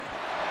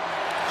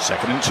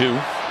2nd and 2.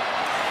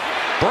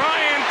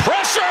 Bryant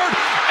pressured,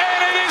 and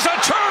it is a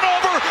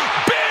turnover.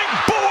 Big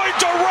boy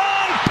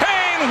Deron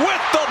Payne with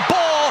the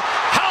ball.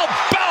 How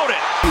about it?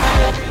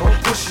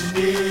 I'm pushing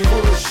it,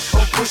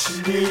 I'm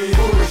pushing it,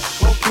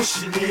 I'm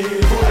pushing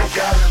it. I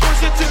gotta push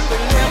it to the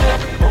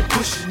limit. I'm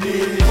pushing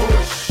it,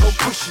 I'm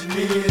pushing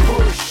it,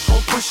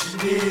 I'm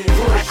pushing it.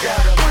 I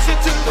gotta push it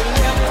to the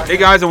limit. Hey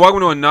guys, and welcome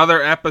to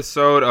another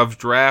episode of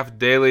Draft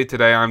Daily.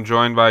 Today I'm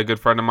joined by a good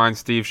friend of mine,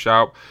 Steve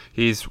Shoup.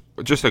 He's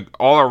just an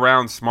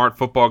all-around smart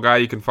football guy.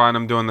 You can find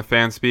him doing the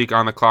fan speak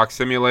on the clock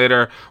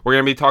simulator. We're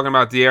going to be talking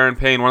about De'Aaron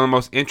Payne, one of the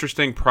most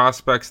interesting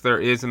prospects there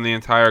is in the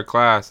entire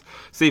class.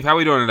 Steve, how are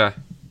we doing today?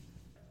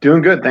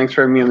 Doing good. Thanks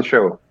for having me on the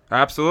show.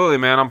 Absolutely,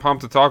 man. I'm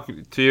pumped to talk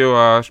to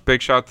you.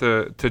 Big shout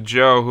to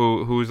Joe,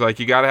 who's like,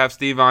 you got to have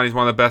Steve on. He's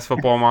one of the best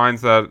football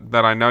minds that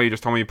I know. You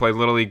just told me you played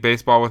Little League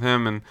Baseball with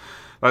him, and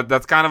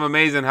that's kind of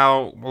amazing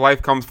how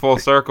life comes full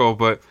circle.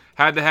 But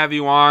had to have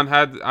you on.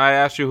 I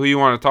asked you who you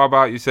want to talk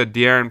about. You said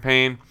De'Aaron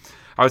Payne.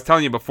 I was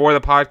telling you before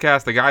the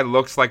podcast, the guy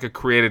looks like a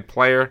created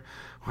player.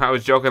 I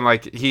was joking,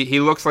 like he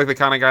looks like the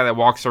kind of guy that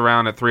walks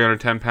around at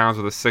 310 pounds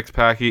with a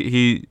six-pack.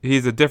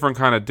 He's a different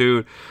kind of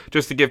dude.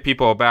 Just to give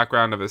people a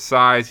background of his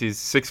size, he's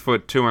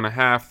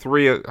 6'2.5",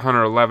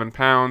 311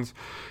 pounds.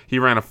 He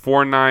ran a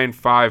 4.9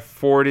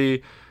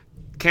 540.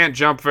 Can't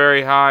jump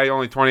very high,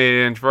 only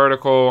 28-inch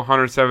vertical,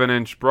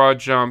 107-inch broad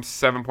jumps,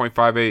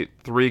 7.58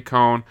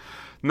 3-cone.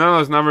 None of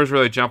those numbers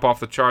really jump off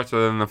the charts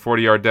other than the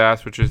 40-yard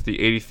dash, which is the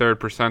 83rd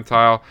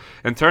percentile.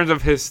 In terms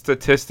of his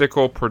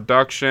statistical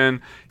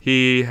production,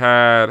 he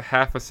had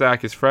half a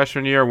sack his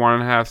freshman year,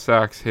 1.5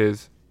 sacks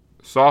his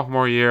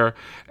sophomore year,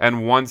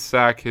 and 1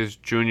 sack his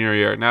junior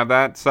year. Now,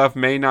 that stuff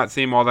may not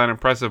seem all that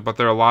impressive, but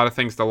there are a lot of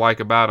things to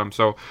like about him.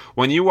 So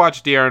when you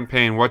watch De'Aaron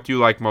Payne, what do you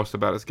like most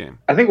about his game?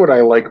 I think what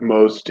I like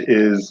most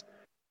is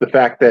the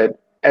fact that,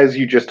 as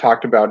you just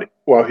talked about,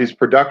 while his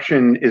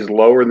production is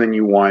lower than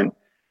you want,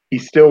 he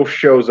still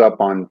shows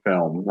up on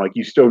film. Like,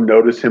 you still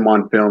notice him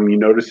on film. You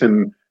notice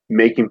him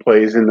making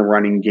plays in the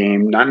running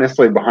game, not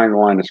necessarily behind the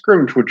line of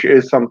scrimmage, which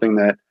is something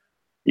that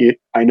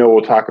I know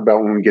we'll talk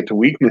about when we get to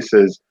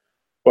weaknesses,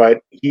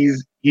 but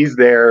he's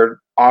there.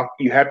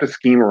 You have to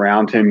scheme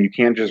around him. You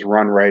can't just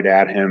run right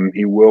at him.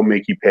 He will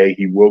make you pay.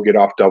 He will get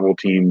off double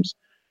teams.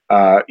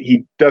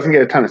 He doesn't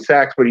get a ton of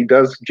sacks, but he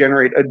does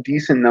generate a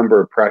decent number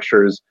of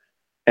pressures,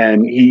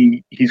 and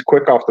he's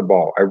quick off the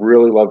ball. I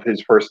really love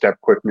his first step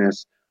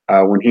quickness.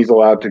 When he's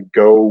allowed to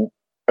go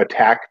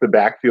attack the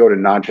backfield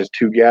and not just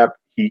two gap,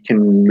 I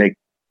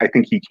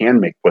think he can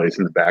make plays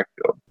in the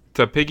backfield.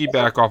 To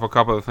piggyback off a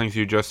couple of the things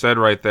you just said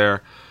right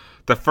there,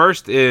 the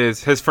first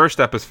is his first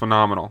step is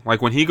phenomenal.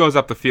 Like, when he goes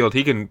up the field,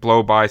 he can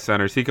blow by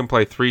centers. He can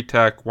play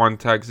 3-tech,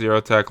 1-tech,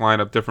 0-tech, line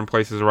up different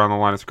places around the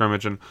line of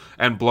scrimmage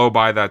and blow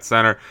by that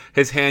center.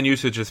 His hand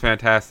usage is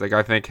fantastic.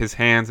 I think his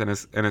hands and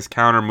his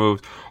counter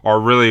moves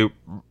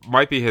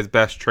might be his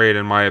best trait,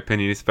 in my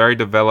opinion. He's very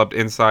developed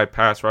inside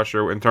pass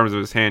rusher in terms of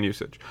his hand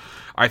usage.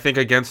 I think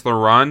against the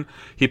run,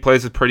 he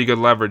plays with pretty good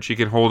leverage. He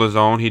can hold his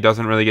own. He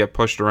doesn't really get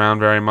pushed around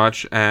very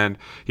much, and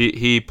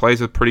he plays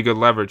with pretty good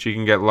leverage. He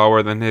can get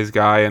lower than his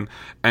guy and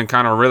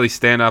kind of really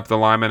stand up the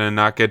lineman and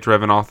not get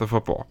driven off the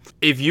football.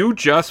 If you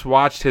just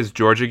watched his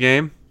Georgia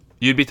game,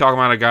 you'd be talking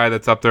about a guy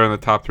that's up there in the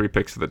top 3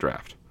 picks of the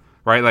draft.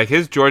 Right? Like,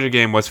 his Georgia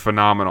game was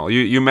phenomenal.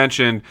 You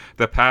mentioned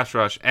the pass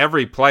rush.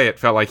 Every play, it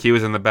felt like he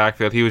was in the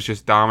backfield. He was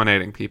just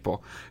dominating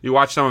people. You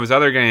watch some of his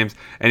other games,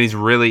 and he's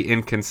really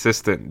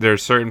inconsistent.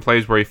 There's certain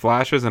plays where he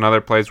flashes and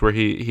other plays where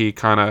he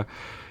kind of,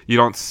 you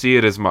don't see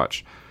it as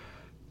much.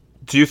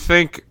 Do you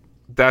think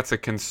that's a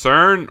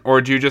concern, or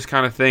do you just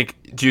kind of think,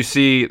 do you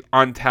see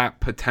untapped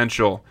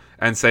potential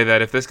and say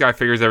that if this guy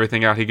figures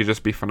everything out, he could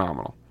just be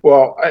phenomenal?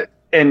 Well,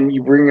 and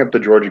you bring up the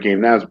Georgia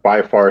game. That was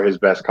by far his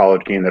best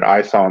college game that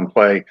I saw him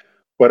play.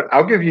 But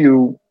I'll give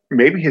you,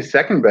 maybe his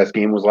second best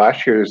game was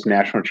last year's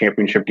national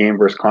championship game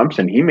versus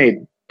Clemson. He made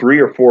 3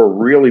 or 4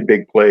 really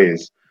big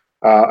plays.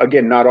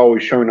 Again, not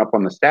always showing up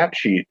on the stat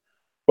sheet,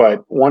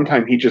 but one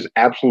time he just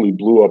absolutely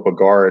blew up a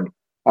guard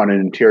on an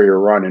interior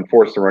run and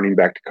forced the running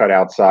back to cut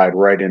outside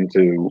right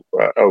into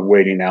a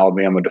waiting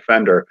Alabama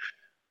defender.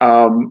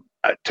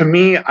 To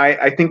me,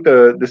 I think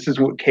this is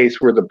a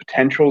case where the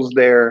potential's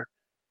there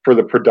for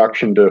the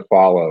production to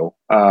follow.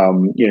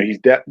 He's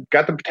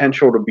got the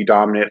potential to be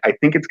dominant. I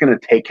think it's going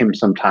to take him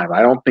some time.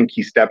 I don't think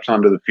he steps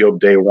onto the field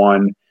day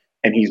one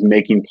and he's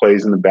making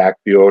plays in the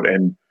backfield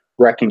and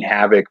wrecking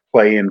havoc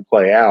play in,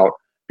 play out,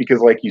 because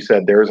like you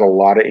said, there's a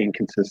lot of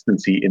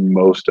inconsistency in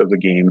most of the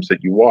games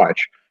that you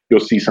watch.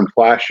 You'll see some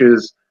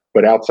flashes,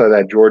 but outside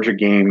that Georgia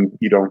game,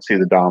 you don't see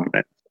the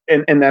dominance.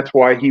 And that's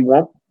why he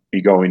won't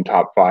be going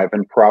top 5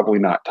 and probably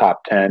not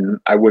top 10.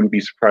 I wouldn't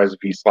be surprised if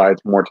he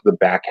slides more to the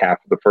back half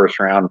of the first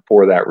round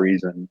for that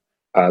reason,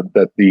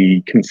 that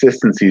the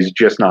consistency is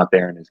just not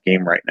there in his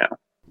game right now.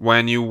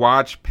 When you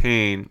watch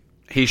Payne,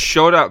 he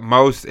showed up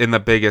most in the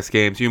biggest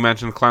games. You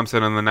mentioned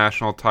Clemson in the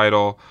national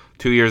title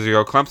 2 years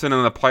ago. Clemson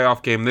in the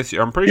playoff game this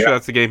year. I'm pretty sure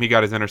that's the game he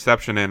got his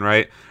interception in,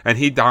 right? And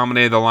he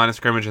dominated the line of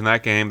scrimmage in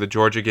that game, the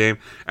Georgia game.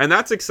 And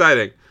that's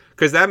exciting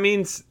Because that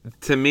means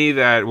to me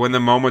that when the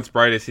moment's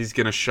brightest, he's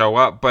going to show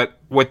up. But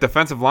with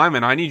defensive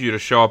linemen, I need you to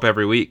show up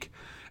every week.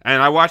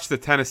 And I watched the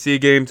Tennessee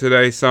game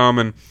today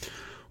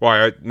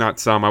not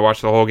some, I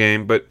watched the whole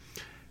game. But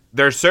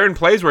there's certain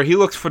plays where he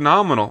looks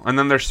phenomenal. And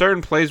then there's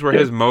certain plays where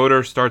his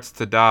motor starts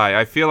to die.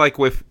 I feel like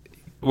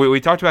we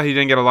talked about he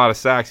didn't get a lot of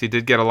sacks. He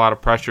did get a lot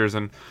of pressures.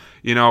 And,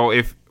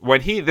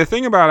 the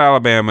thing about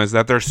Alabama is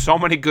that there's so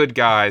many good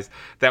guys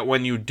that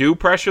when you do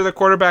pressure the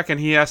quarterback and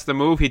he has to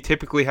move, he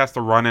typically has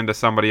to run into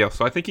somebody else.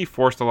 So I think he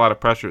forced a lot of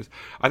pressures.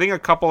 I think a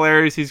couple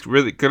areas he's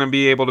really going to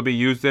be able to be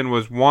used in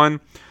was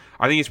one,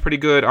 I think he's pretty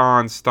good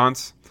on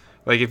stunts.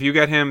 Like if you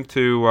get him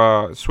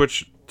to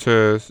switch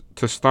to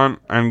stunt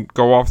and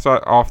go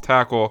off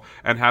tackle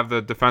and have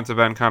the defensive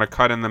end kind of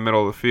cut in the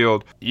middle of the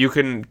field, you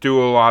can do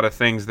a lot of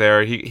things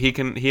there.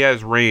 He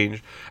has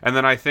range. And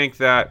then I think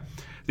that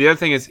the other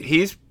thing is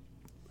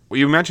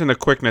you mentioned the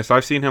quickness.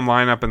 I've seen him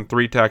line up in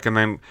 3-tech and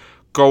then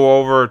go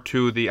over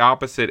to the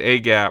opposite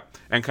A-gap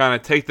and kind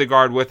of take the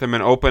guard with him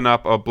and open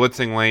up a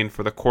blitzing lane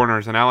for the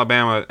corners. And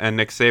Alabama and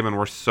Nick Saban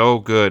were so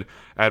good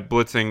at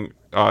blitzing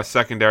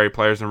secondary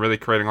players and really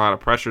creating a lot of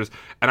pressures.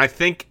 And I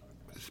think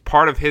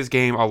part of his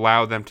game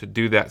allowed them to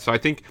do that. So I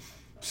think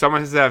some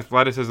of his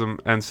athleticism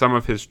and some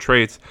of his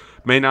traits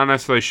may not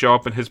necessarily show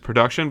up in his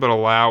production, but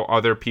allow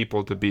other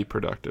people to be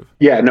productive.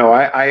 Yeah, no,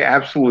 I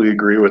absolutely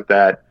agree with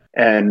that.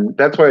 And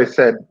that's why I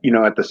said,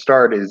 at the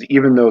start is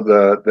even though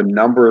the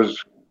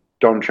numbers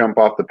don't jump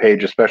off the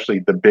page, especially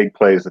the big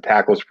plays, the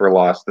tackles for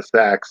loss, the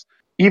sacks,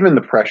 even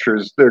the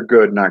pressures, they're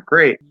good, not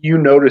great. You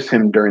notice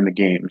him during the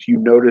games. You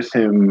notice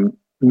him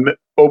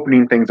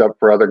opening things up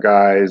for other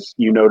guys.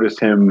 You notice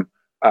him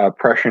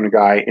pressuring a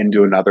guy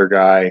into another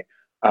guy.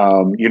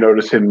 You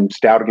notice him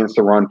stout against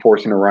the run,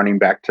 forcing a running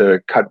back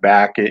to cut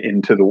back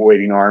into the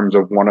waiting arms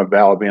of one of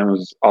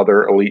Alabama's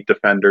other elite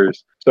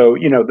defenders. So,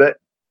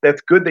 that's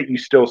good that you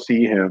still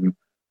see him.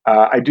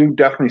 I do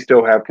definitely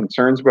still have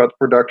concerns about the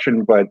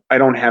production, but I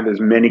don't have as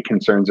many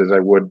concerns as I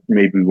would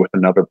maybe with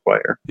another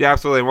player. Yeah,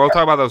 absolutely. We'll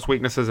talk about those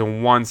weaknesses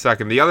in 1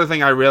 second. The other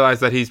thing I realized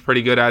that he's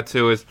pretty good at,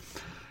 too, is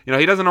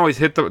he doesn't always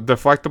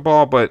deflect the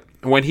ball, but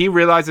when he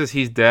realizes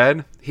he's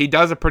dead, he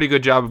does a pretty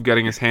good job of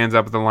getting his hands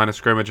up at the line of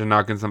scrimmage and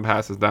knocking some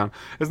passes down.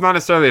 It's not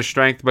necessarily a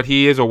strength, but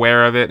he is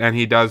aware of it, and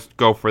he does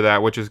go for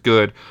that, which is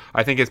good.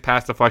 I think his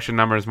pass deflection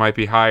numbers might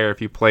be higher if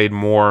he played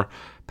more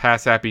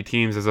pass-happy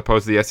teams as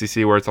opposed to the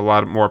SEC where it's a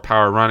lot more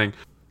power running.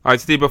 All right,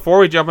 Steve, before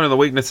we jump into the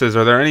weaknesses,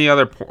 are there any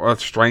other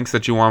strengths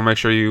that you want to make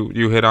sure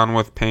you hit on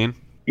with Payne?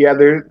 Yeah,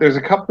 there's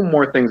a couple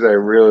more things that I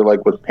really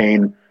like with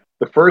Payne.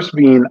 The first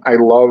being I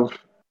love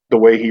the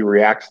way he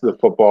reacts to the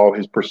football.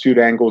 His pursuit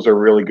angles are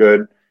really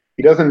good.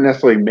 He doesn't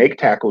necessarily make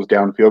tackles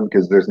downfield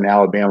because there's an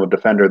Alabama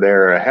defender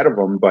there ahead of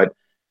him, but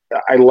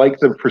I like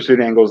the pursuit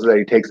angles that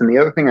he takes. And the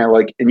other thing I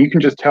like, and you can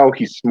just tell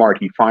he's smart.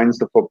 He finds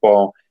the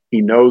football.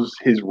 He knows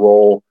his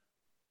role.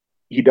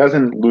 He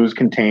doesn't lose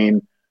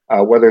contain,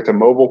 whether it's a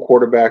mobile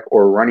quarterback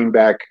or a running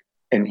back,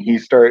 and he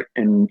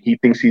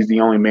thinks he's the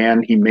only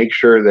man. He makes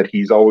sure that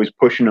he's always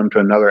pushing him to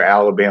another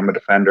Alabama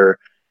defender.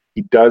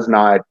 He does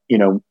not,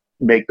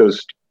 make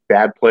those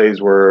bad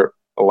plays where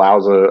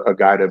allows a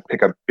guy to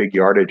pick up big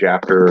yardage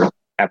after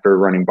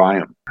running by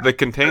him. The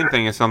contain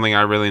thing is something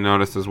I really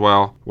noticed as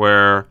well,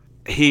 where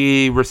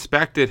he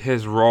respected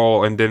his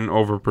role and didn't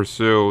over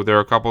pursue. There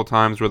were a couple of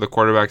times where the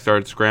quarterback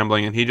started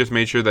scrambling and he just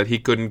made sure that he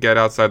couldn't get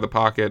outside the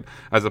pocket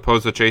as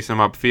opposed to chase him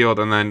upfield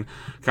and then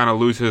kind of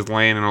lose his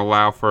lane and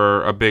allow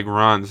for a big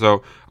run.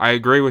 So I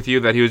agree with you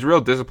that he was real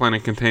disciplined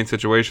in contained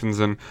situations,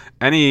 and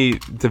any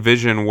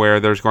division where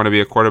there's going to be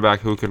a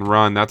quarterback who can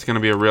run, that's going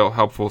to be a real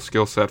helpful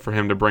skill set for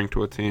him to bring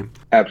to a team.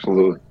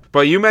 Absolutely.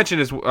 But you mentioned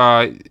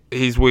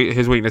his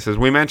weaknesses.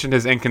 We mentioned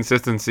his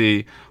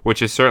inconsistency,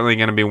 which is certainly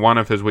going to be one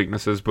of his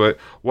weaknesses. But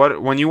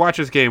when you watch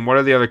his game, what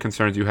are the other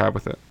concerns you have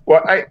with it?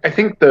 Well, I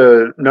think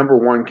the number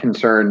one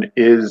concern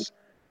is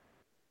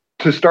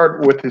to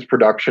start with his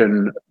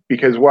production,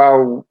 because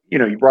while,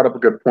 you brought up a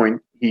good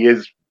point, he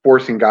is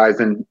forcing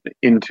guys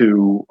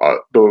into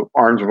the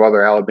arms of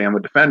other Alabama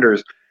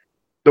defenders.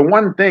 The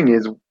one thing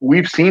is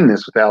we've seen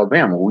this with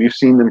Alabama. We've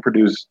seen them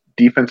produce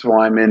defensive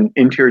linemen,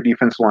 interior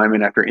defensive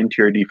linemen after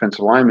interior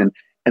defensive linemen,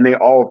 and they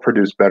all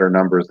produce better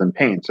numbers than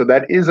Payne. So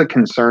that is a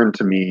concern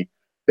to me,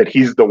 that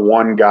he's the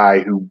one guy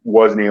who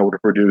wasn't able to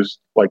produce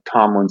like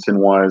Tomlinson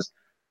was,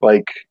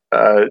 like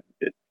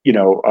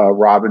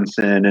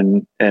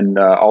Robinson and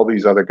all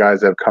these other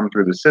guys that have come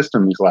through the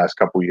system these last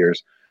couple of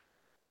years.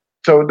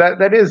 So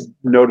that is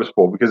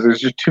noticeable, because there's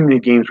just too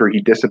many games where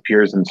he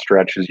disappears in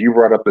stretches. You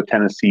brought up the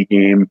Tennessee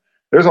game.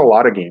 There's a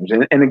lot of games,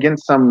 and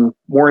against some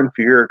more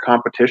inferior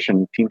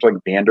competition, teams like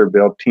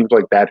Vanderbilt, teams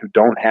like that who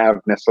don't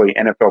have necessarily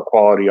NFL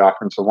quality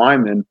offensive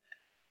linemen,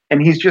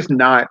 and he's just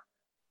not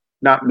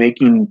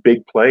making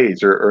big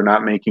plays or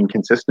not making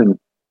consistent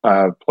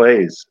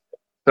plays.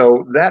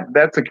 So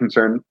that's a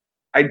concern.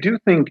 I do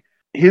think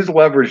his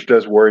leverage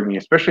does worry me,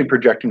 especially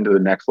projecting to the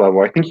next level.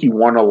 I think he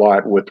won a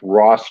lot with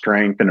raw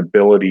strength and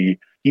ability.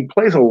 He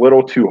plays a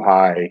little too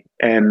high,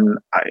 and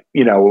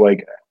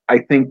I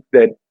think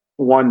that,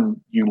 one,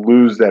 you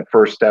lose that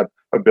first step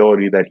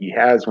ability that he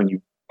has when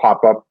you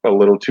pop up a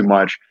little too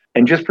much.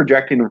 And just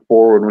projecting him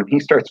forward when he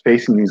starts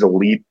facing these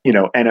elite,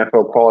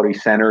 NFL quality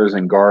centers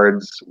and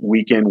guards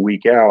week in,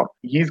 week out,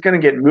 he's going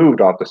to get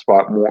moved off the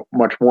spot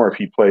much more if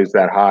he plays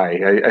that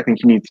high. I think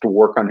he needs to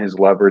work on his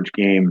leverage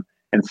game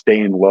and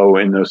staying low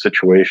in those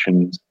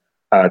situations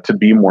to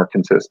be more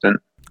consistent.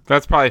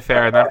 That's probably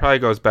fair, and that probably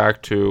goes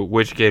back to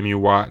which game you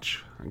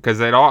watch.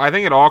 Because I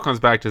think it all comes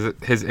back to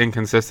his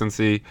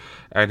inconsistency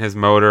and his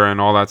motor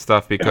and all that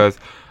stuff. Because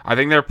I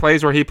think there are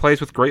plays where he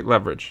plays with great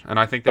leverage, and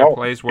I think there are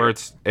plays where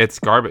it's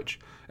garbage.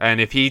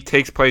 And if he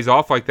takes plays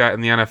off like that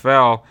in the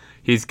NFL,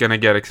 he's going to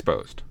get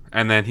exposed,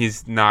 and then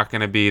he's not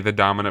going to be the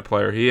dominant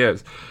player he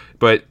is.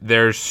 But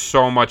there's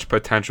so much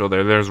potential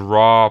there. There's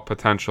raw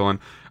potential, and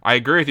I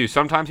agree with you.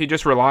 Sometimes he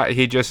just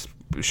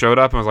showed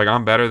up and was like,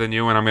 "I'm better than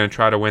you, and I'm going to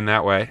try to win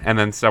that way." And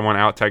then someone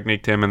out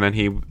techniqued him, and then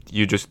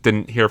you just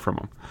didn't hear from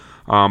him.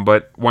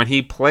 But when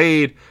he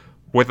played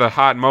with a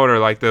hot motor,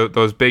 like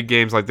those big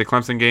games, like the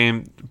Clemson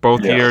game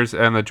both years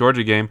and the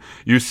Georgia game,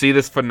 you see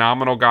this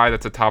phenomenal guy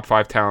that's a top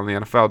 5 talent in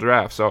the NFL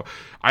draft. So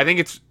I think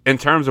it's, in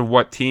terms of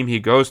what team he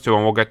goes to,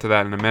 and we'll get to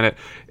that in a minute,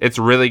 it's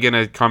really going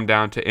to come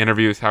down to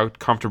interviews, how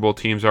comfortable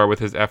teams are with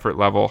his effort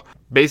level.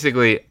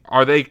 Basically,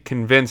 are they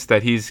convinced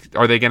that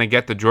are they going to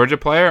get the Georgia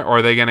player, or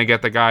are they going to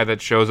get the guy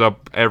that shows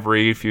up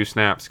every few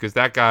snaps? Because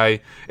that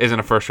guy isn't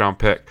a first-round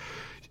pick.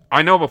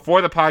 I know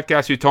before the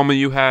podcast you told me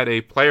you had a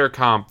player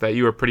comp that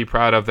you were pretty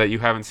proud of that you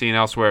haven't seen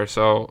elsewhere.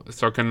 So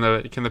can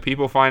the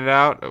people find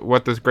out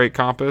what this great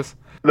comp is?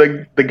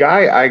 The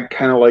guy I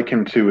kind of like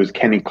him too is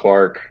Kenny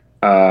Clark.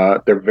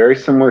 They're very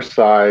similar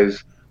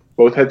size.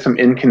 Both had some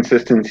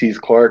inconsistencies.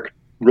 Clark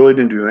really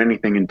didn't do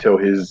anything until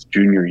his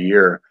junior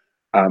year,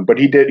 but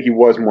he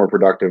was more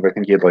productive. I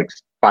think he had like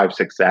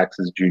 5-6 sacks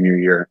his junior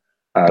year,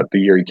 the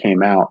year he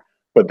came out.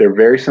 But they're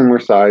very similar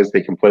size.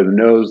 They can play the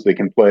nose. They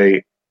can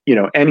play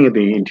any of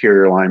the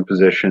interior line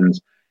positions,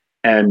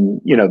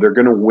 and they're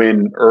going to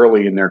win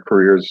early in their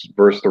careers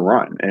versus the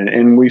run.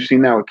 And we've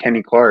seen that with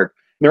Kenny Clark.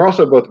 They're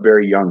also both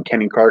very young.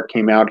 Kenny Clark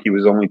came out, he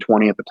was only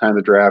 20 at the time of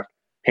the draft.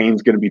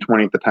 Payne's going to be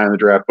 20 at the time of the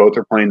draft. Both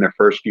are playing their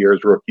first year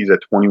as rookies at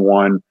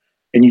 21.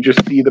 And you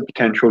just see the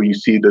potential, you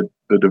see the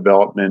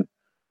development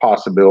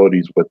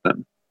possibilities with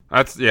them.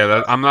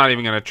 I'm not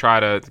even going to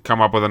try to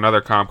come up with another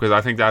comp because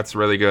I think that's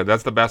really good.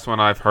 That's the best one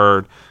I've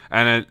heard.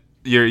 And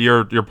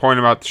your point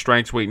about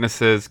strengths,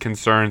 weaknesses,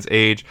 concerns,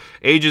 age.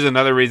 Age is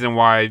another reason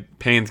why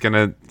Payne's going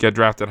to get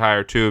drafted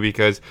higher too,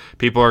 because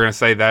people are going to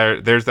say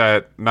that there's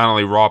that not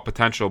only raw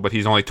potential, but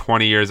he's only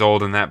 20 years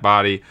old in that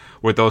body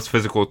with those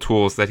physical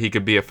tools that he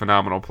could be a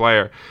phenomenal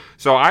player.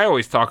 So I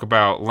always talk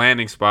about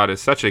landing spot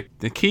as such a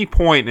key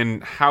point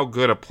in how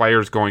good a player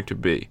is going to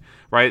be.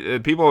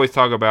 Right? People always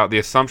talk about the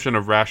assumption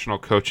of rational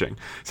coaching.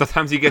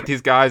 Sometimes you get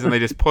these guys and they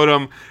just put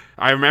them.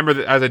 I remember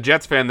that as a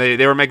Jets fan,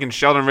 they were making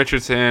Sheldon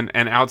Richardson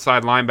an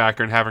outside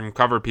linebacker and having him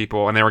cover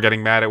people, and they were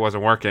getting mad it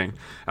wasn't working.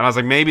 And I was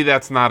like, maybe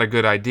that's not a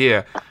good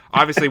idea.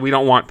 Obviously, we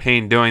don't want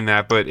Payne doing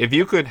that, but if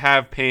you could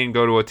have Payne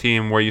go to a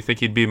team where you think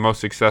he'd be most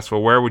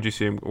successful, where would you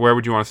see him? Where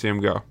would you want to see him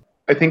go?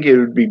 I think it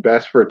would be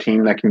best for a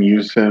team that can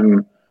use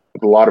him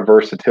with a lot of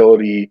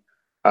versatility.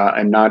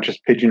 And not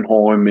just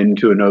pigeonhole him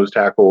into a nose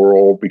tackle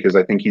role, because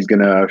I think he's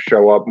going to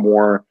show up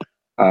more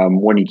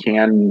when he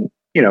can,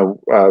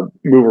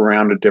 move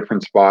around to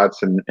different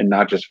spots and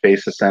not just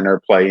face the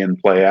center, play in,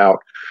 play out.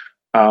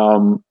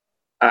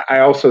 I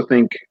also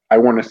think I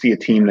want to see a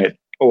team that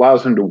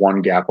allows him to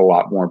one gap a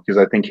lot more, because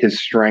I think his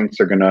strengths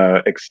are going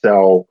to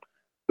excel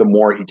the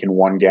more he can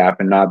one gap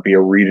and not be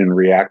a read and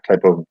react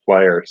type of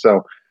player.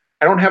 So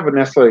I don't have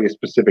necessarily a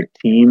specific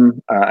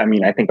team.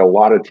 I think a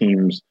lot of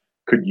teams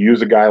could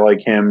use a guy like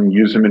him,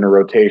 use him in a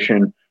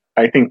rotation.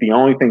 I think the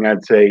only thing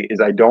I'd say is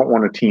I don't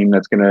want a team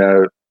that's going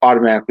to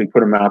automatically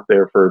put him out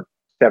there for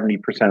 70%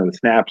 of the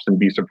snaps and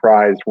be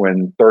surprised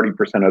when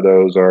 30% of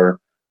those are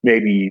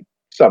maybe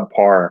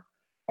subpar,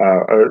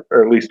 or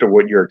at least to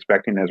what you're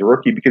expecting as a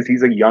rookie, because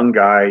he's a young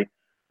guy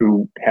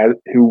who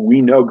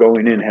we know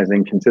going in has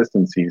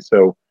inconsistencies.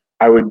 So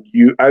I would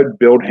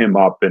build him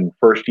up, and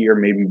first year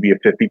maybe be a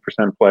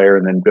 50% player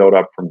and then build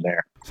up from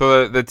there.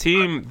 So the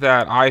team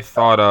that I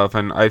thought of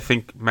and I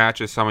think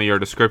matches some of your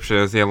description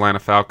is the Atlanta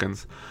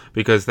Falcons,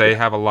 because they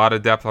have a lot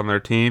of depth on their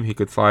team. He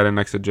could slide in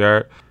next to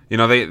Jarrett.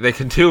 They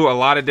can do a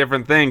lot of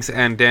different things,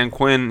 and Dan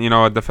Quinn,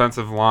 a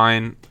defensive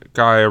line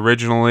guy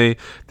originally,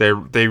 they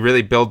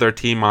really build their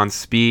team on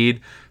speed.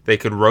 They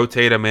could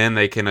rotate him in.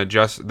 They can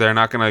adjust. They're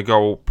not going to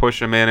go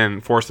push him in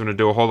and force him to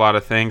do a whole lot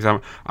of things.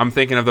 I'm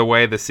thinking of the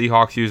way the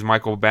Seahawks use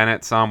Michael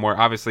Bennett some, where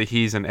obviously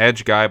he's an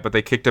edge guy, but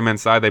they kicked him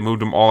inside. They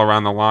moved him all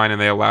around the line, and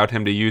they allowed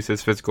him to use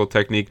his physical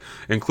technique,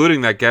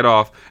 including that get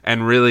off,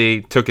 and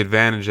really took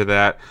advantage of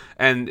that.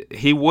 And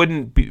he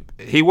wouldn't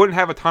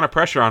have a ton of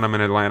pressure on him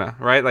in Atlanta,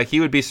 right? Like, he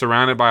would be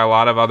surrounded by a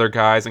lot of other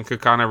guys and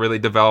could kind of really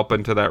develop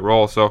into that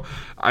role. So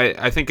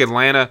I think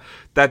Atlanta,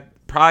 that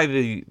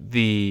probably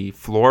the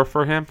floor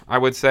for him, I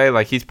would say.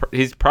 Like, he's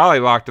probably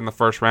locked in the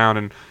first round,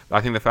 and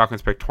I think the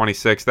Falcons picked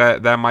 26.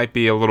 That might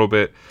be a little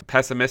bit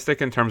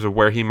pessimistic in terms of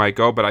where he might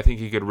go, but I think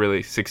he could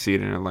really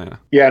succeed in Atlanta.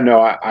 Yeah, no,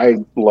 I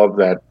love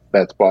that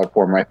that spot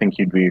for him. I think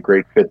he'd be a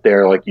great fit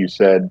there. Like you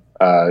said,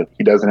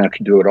 he doesn't have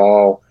to do it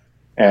all.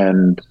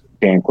 And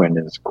Dan Quinn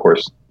is, of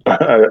course,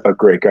 a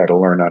great guy to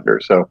learn under.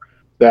 So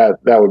that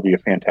would be a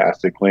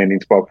fantastic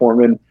landing spot for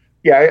him. And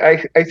yeah,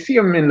 I see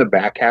him in the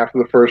back half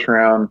of the first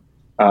round.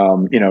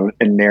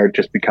 And there it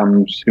just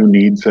becomes who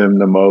needs him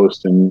the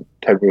most and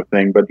type of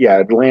thing. But yeah,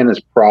 Atlanta's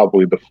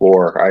probably the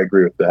floor. I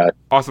agree with that.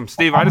 Awesome.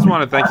 Steve, I just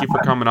want to thank you for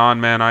coming on,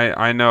 man.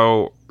 I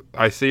know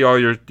I see all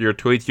your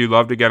tweets. You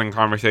love to get in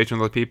conversations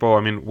with people.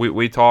 I mean,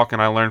 we talk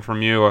and I learn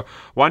from you.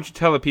 Why don't you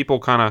tell the people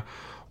kind of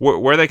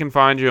where they can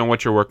find you and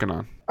what you're working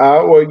on?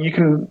 Well, you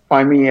can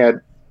find me at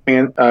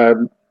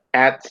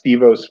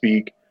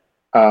SteveOSpeak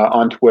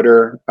on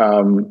Twitter.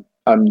 I'm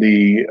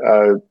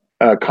the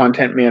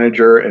content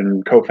manager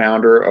and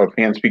co-founder of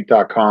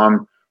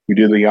fanspeak.com. We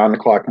do the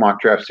on-the-clock mock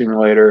draft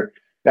simulator.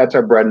 That's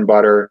our bread and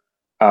butter.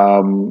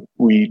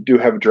 We do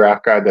have a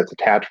draft guide that's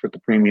attached with the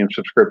premium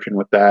subscription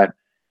with that.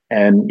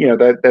 And,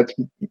 that's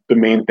the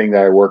main thing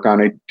that I work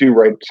on. I do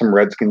write some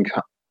Redskin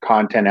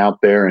content out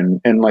there.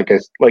 And like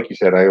you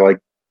said, I like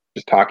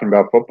just talking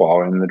about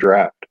football and the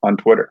draft on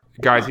Twitter.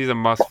 Guys, he's a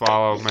must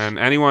follow, man.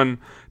 Anyone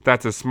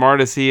that's as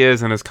smart as he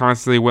is and is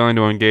constantly willing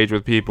to engage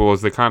with people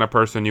is the kind of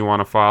person you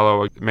want to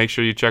follow. Make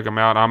sure you check him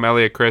out. I'm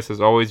Elliot Christ,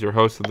 as always, your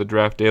host of the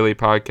Draft Daily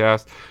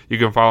podcast. You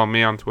can follow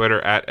me on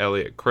Twitter at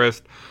Elliot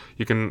Christ.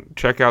 You can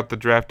check out the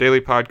Draft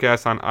Daily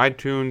podcast on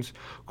iTunes,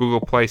 Google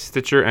Play,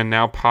 Stitcher, and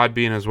now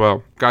Podbean as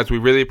well. Guys, we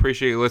really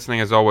appreciate you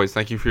listening as always.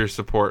 Thank you for your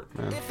support,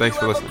 man. Thanks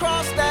for listening.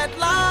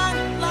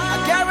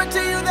 I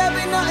guarantee you there'll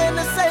be nothing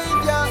to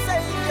save ya.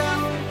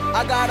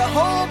 I got a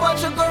whole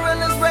bunch of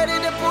gorillas ready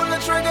to pull the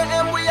trigger,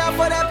 and we out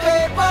for that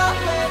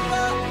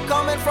paper.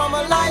 Coming from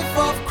a life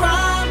of crime.